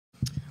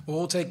Well,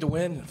 we'll take the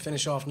win and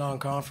finish off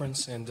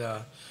non-conference, and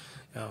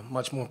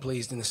much more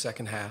pleased in the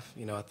second half.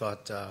 I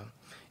thought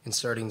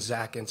inserting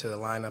Zach into the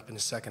lineup in the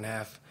second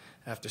half,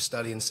 after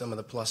studying some of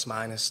the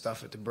plus-minus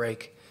stuff at the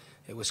break,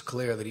 it was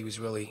clear that he was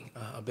really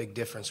a big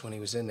difference when he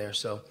was in there.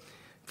 So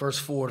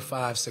first 4 to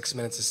 5, 6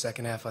 minutes of the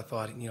second half, I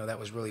thought, that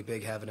was really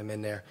big having him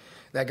in there.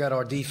 That got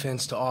our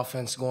defense to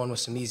offense going with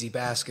some easy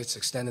baskets,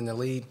 extending the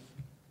lead.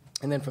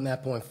 And then from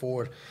that point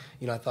forward,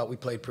 I thought we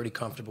played pretty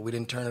comfortable. We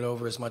didn't turn it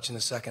over as much in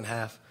the second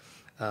half,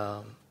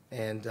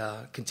 and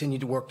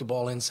continued to work the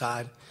ball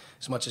inside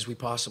as much as we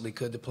possibly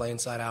could to play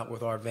inside out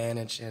with our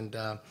advantage. And,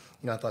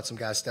 I thought some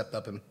guys stepped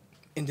up and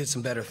did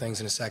some better things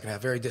in the second half.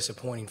 Very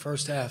disappointing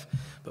first half,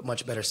 but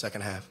much better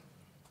second half.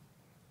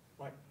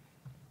 Mike.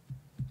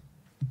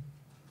 I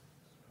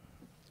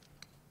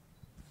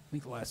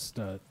think the last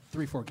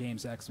 3-4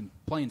 games, Zach's been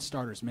playing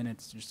starters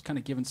minutes, just kind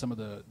of given some of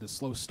the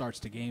slow starts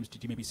to games.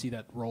 Did you maybe see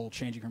that role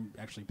changing from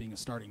actually being a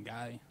starting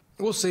guy?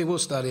 We'll see. We'll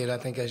study it. I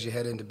think as you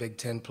head into Big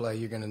Ten play,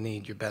 you're going to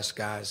need your best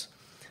guys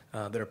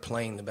that are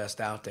playing the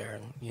best out there.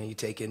 And, you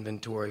take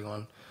inventory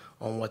on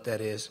what that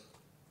is.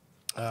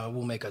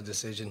 We'll make a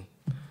decision,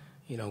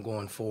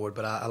 going forward.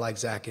 But I like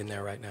Zach in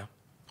there right now.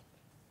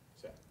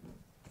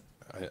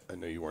 I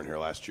know you weren't here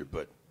last year,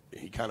 but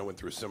he kind of went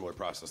through a similar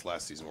process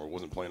last season where he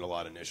wasn't playing a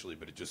lot initially,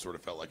 but it just sort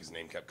of felt like his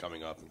name kept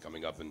coming up,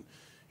 and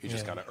he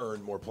just kind of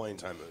earned more playing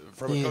time.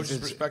 From a coach's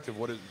perspective,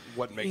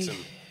 what makes him?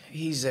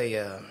 He's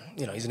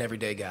he's an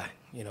everyday guy.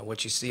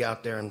 What you see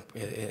out there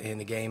in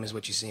the game is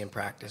what you see in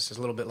practice. It's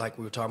a little bit like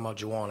we were talking about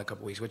Juwan a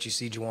couple weeks. What you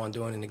see Juwan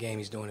doing in the game,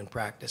 he's doing in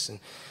practice. And,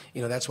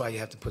 that's why you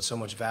have to put so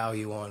much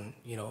value on,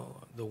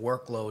 the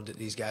workload that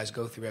these guys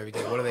go through every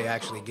day. What are they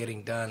actually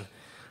getting done,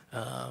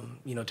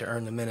 to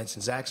earn the minutes?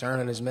 And Zach's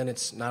earning his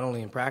minutes not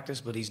only in practice,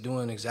 but he's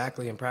doing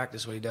exactly in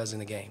practice what he does in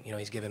the game.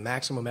 He's giving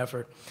maximum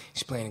effort.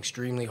 He's playing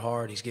extremely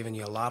hard. He's giving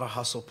you a lot of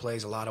hustle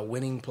plays, a lot of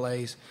winning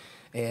plays.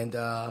 And,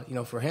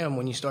 for him,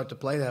 when you start to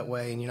play that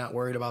way and you're not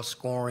worried about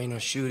scoring or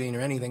shooting or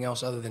anything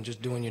else other than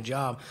just doing your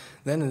job,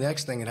 then the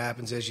next thing that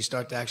happens is you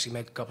start to actually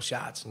make a couple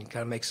shots and you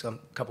kind of make a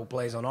couple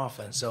plays on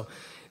offense. So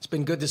it's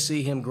been good to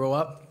see him grow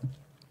up.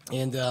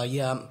 And,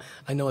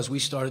 I know as we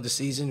started the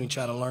season, we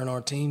try to learn our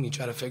team. You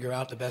try to figure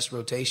out the best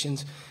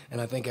rotations. And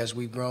I think as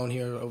we've grown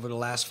here over the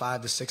last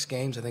 5 to 6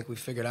 games, I think we've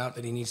figured out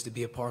that he needs to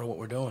be a part of what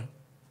we're doing.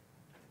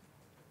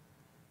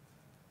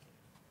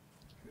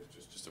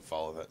 Just to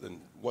follow that, then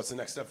what's the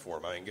next step for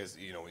him? I guess,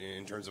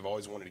 in terms of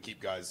always wanting to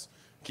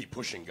keep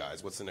pushing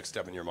guys, what's the next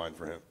step in your mind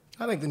for him?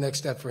 I think the next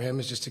step for him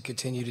is just to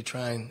continue to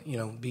try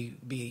and,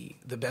 be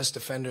the best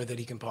defender that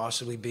he can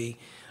possibly be,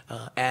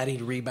 added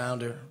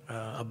rebounder,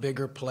 a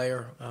bigger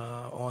player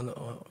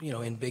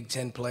in Big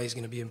Ten play is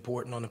going to be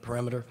important on the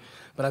perimeter.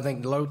 But I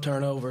think low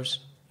turnovers,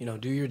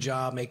 do your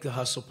job, make the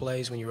hustle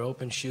plays. When you're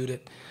open, shoot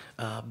it.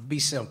 Be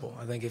simple.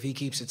 I think if he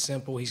keeps it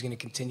simple, he's going to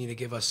continue to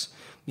give us,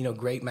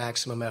 great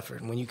maximum effort.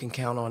 And when you can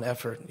count on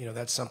effort,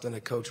 that's something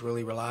that Coach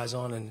really relies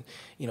on. And,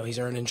 he's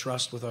earning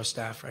trust with our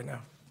staff right now.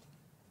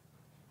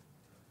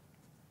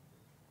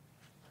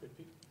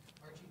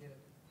 Archie,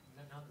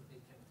 now the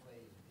Big Ten play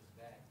is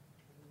back.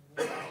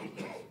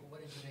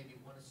 What did you maybe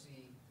want to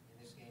see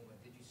in this game?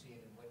 What did you see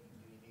and what do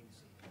you need to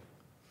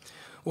see?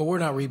 Well, we're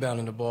not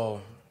rebounding the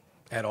ball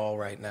at all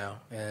right now.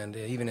 And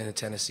even in the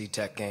Tennessee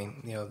Tech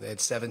game, they had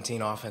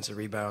 17 offensive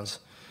rebounds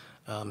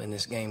in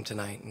this game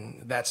tonight.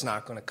 And that's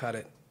not going to cut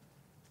it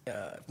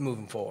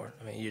moving forward.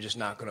 I mean, you're just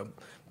not going to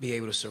be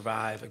able to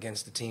survive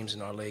against the teams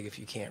in our league if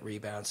you can't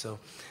rebound. So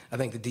I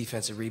think the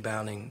defensive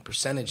rebounding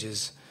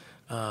percentages,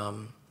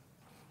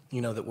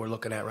 that we're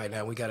looking at right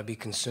now, we got to be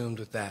consumed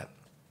with that.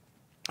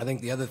 I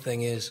think the other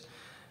thing is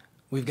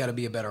we've got to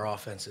be a better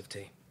offensive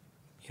team.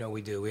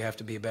 We do. We have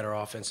to be a better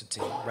offensive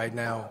team. Right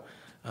now,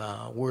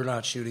 we're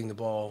not shooting the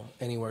ball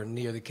anywhere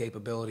near the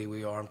capability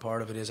we are, and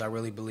part of it is I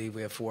really believe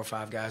we have 4 or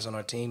 5 guys on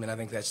our team, and I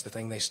think that's the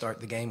thing they start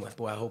the game with.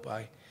 Boy, I hope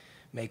I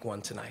make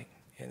one tonight.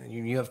 And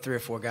you have 3 or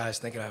 4 guys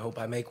thinking, I hope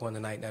I make one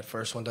tonight, and that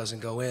first one doesn't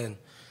go in.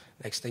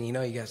 Next thing you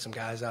know, you got some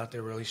guys out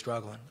there really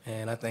struggling.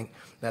 And I think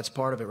that's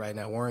part of it right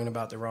now, worrying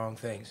about the wrong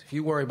things. If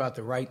you worry about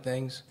the right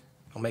things,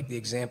 I'll make the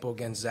example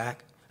against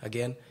Zach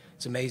again,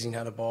 it's amazing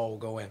how the ball will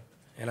go in.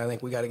 And I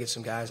think we got to get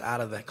some guys out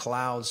of the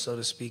clouds, so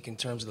to speak, in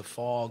terms of the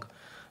fog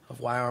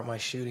of why aren't my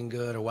shooting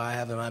good or why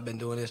haven't I been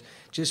doing this.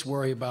 Just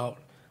worry about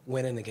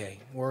winning the game.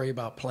 Worry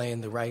about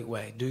playing the right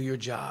way. Do your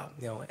job.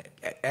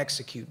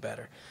 Execute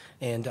better.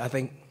 And I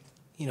think,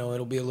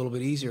 it'll be a little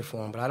bit easier for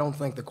them. But I don't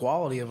think the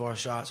quality of our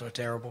shots are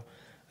terrible.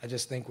 I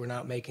just think we're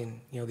not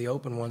making, the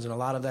open ones, and a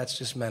lot of that's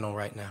just mental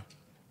right now.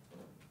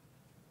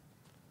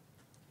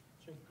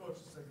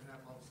 Coach, the second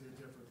half obviously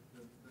different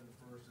than the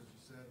first, as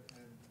you said,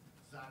 and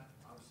Zach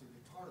obviously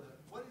a big part of that.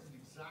 What is it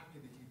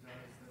exactly that he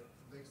does that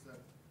makes the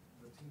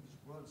team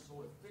just run so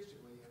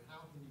efficiently, and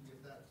how can you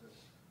get that to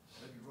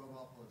maybe rub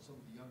off on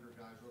some of the younger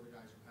guys or other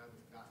guys who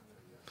haven't gotten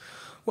there yet?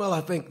 Well,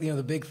 I think,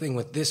 the big thing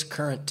with this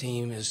current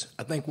team is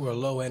I think we're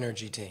a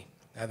low-energy team.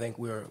 I think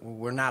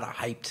we're not a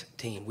hyped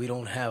team. We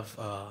don't have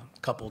a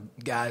couple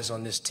guys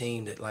on this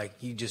team that,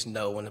 you just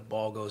know when the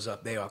ball goes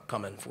up, they are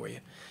coming for you.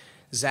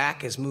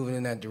 Zach is moving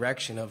in that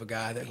direction of a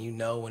guy that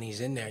when he's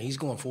in there, he's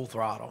going full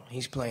throttle.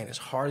 He's playing as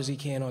hard as he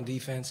can on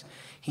defense.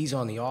 He's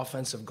on the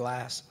offensive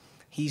glass.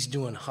 He's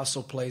doing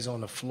hustle plays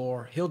on the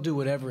floor. He'll do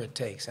whatever it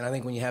takes. And I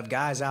think when you have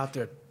guys out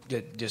there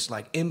that just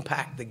like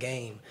impact the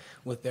game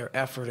with their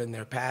effort and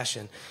their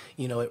passion,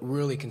 it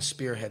really can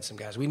spearhead some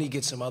guys. We need to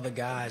get some other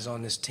guys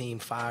on this team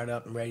fired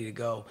up and ready to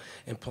go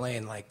and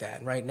playing like that.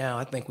 And right now,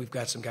 I think we've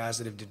got some guys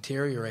that have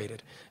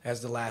deteriorated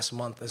as the last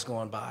month has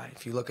gone by.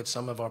 If you look at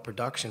some of our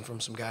production from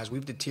some guys,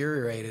 we've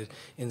deteriorated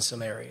in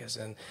some areas.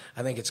 And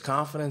I think it's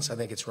confidence. I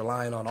think it's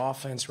relying on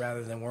offense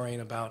rather than worrying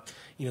about,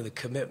 the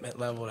commitment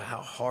level to how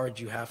hard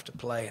you have to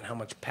play and how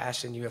much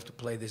passion you have to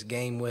play this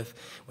game with.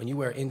 When you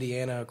wear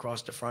Indiana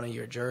across the front of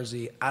your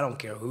jersey, I don't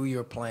care who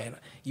you're playing.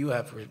 You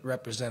have to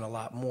represent a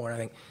lot more. And I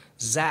think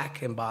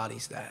Zach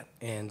embodies that.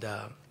 And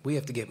we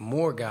have to get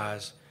more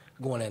guys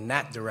going in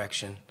that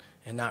direction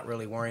and not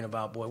really worrying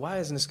about, boy, why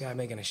isn't this guy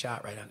making a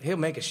shot right now? He'll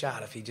make a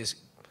shot if he just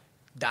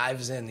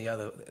dives in the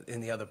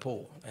other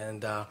pool.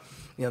 And,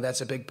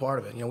 that's a big part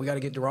of it. We got to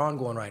get Duran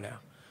going right now.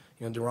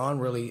 Duran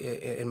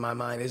really, in my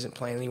mind, isn't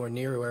playing anywhere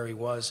near where he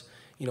was,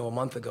 a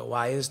month ago.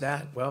 Why is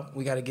that? Well,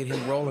 we got to get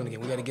him rolling again.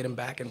 We got to get him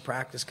back in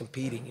practice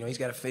competing. He's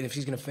got to if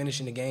he's going to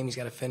finish in the game, he's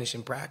got to finish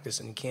in practice,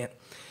 and he can't,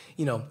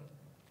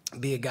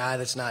 be a guy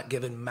that's not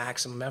giving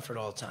maximum effort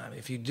all the time.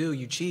 If you do,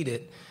 you cheat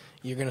it,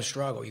 you're going to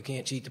struggle. You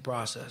can't cheat the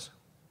process.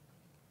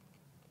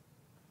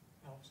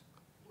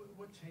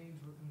 What changed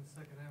in the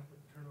second half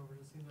with turnovers?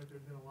 It seems like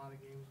there's been a lot of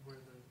games where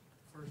the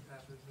first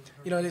half has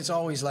been It's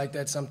always like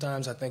that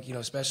sometimes. I think,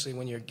 especially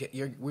when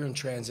we're in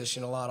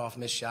transition a lot off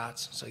missed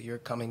shots, so you're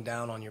coming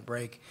down on your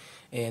break.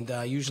 And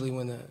usually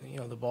when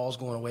the ball's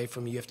going away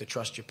from you, you have to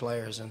trust your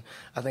players. And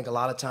I think a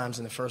lot of times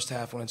in the first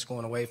half when it's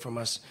going away from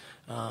us,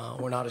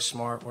 we're not as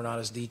smart, we're not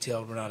as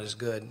detailed, we're not as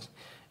good.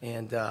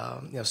 And,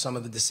 some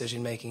of the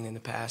decision-making and the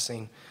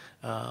passing,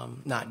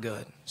 not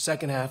good.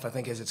 Second half, I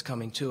think as it's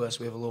coming to us,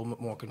 we have a little bit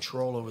more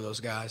control over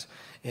those guys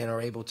and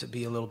are able to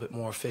be a little bit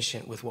more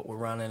efficient with what we're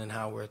running and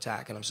how we're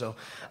attacking them. So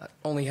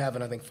only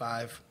having, I think,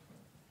 five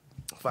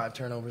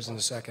turnovers in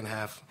the second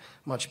half,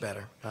 much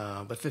better.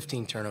 But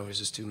 15 turnovers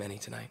is too many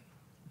tonight.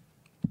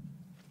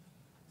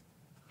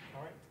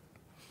 All right.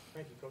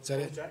 Thank you, Coach. Is that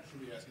it? Jack?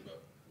 Should we ask about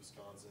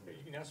Wisconsin?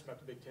 You can ask about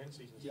the Big Ten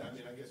season. Yeah, I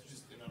mean, I guess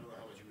just, and I don't know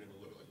how much you've been able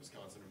to look at like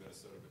Wisconsin or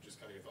Minnesota, but just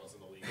kind of your thoughts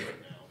on the league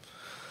right now,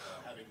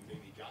 having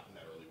maybe gotten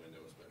that early window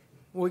especially.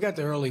 Well, we got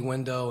the early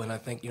window, and I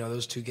think,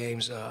 those two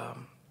games,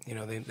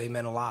 they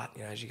meant a lot.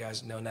 As you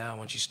guys know now,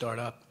 once you start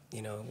up,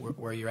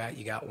 where you're at,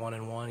 you got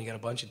 1-1. You got a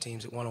bunch of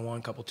teams at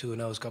 1-1, couple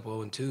 2-0s, couple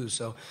 0-2s.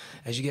 So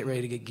as you get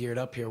ready to get geared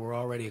up here, we're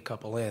already a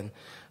couple in.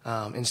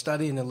 In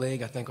studying the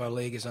league, I think our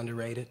league is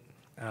underrated.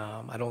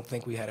 I don't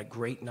think we had a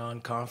great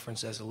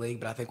non-conference as a league,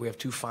 but I think we have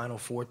two Final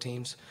Four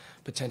teams,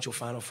 potential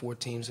Final Four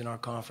teams in our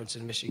conference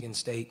in Michigan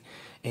State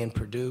and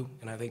Purdue.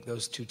 And I think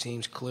those two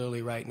teams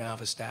clearly right now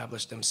have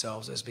established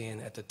themselves as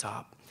being at the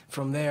top.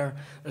 From there,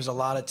 there's a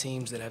lot of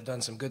teams that have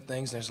done some good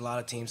things. There's a lot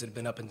of teams that have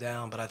been up and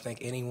down, but I think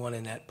anyone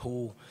in that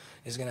pool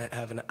is going to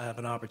have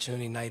an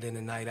opportunity night in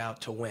and night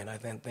out to win. I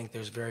think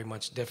there's very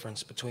much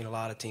difference between a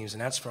lot of teams,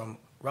 and that's from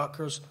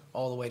Rutgers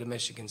all the way to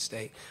Michigan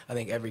State. I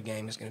think every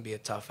game is going to be a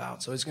tough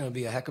out. So it's going to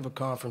be a heck of a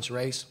conference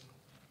race.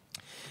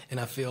 And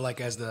I feel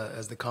like as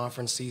the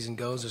conference season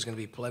goes, there's going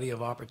to be plenty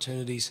of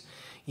opportunities,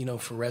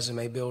 for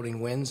resume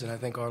building wins, and I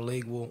think our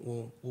league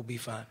will be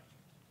fine.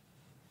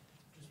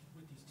 Just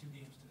with these two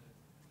games to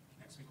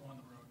next week on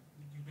the road,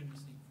 you've been in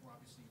this league before,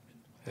 obviously you've been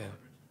to Yeah.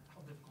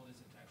 How difficult is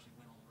it to actually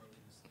win on the road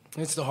in this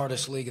league? It's the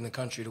hardest league in the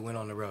country to win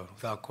on the road,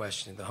 without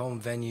question. The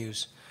home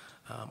venues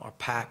are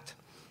packed,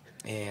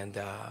 and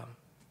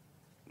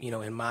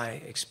in my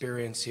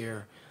experience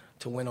here,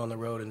 to win on the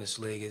road in this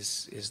league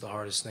is the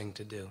hardest thing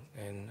to do.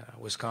 And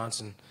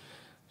Wisconsin,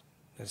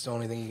 that's the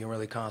only thing you can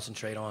really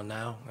concentrate on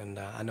now. And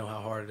I know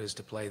how hard it is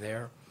to play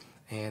there.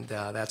 And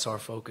that's our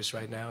focus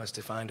right now, is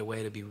to find a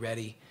way to be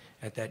ready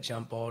at that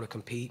jump ball to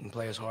compete and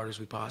play as hard as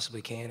we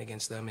possibly can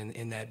against them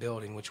in that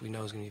building, which we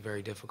know is going to be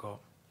very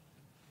difficult.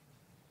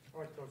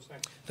 All right, Coach,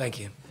 thanks. Thank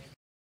you.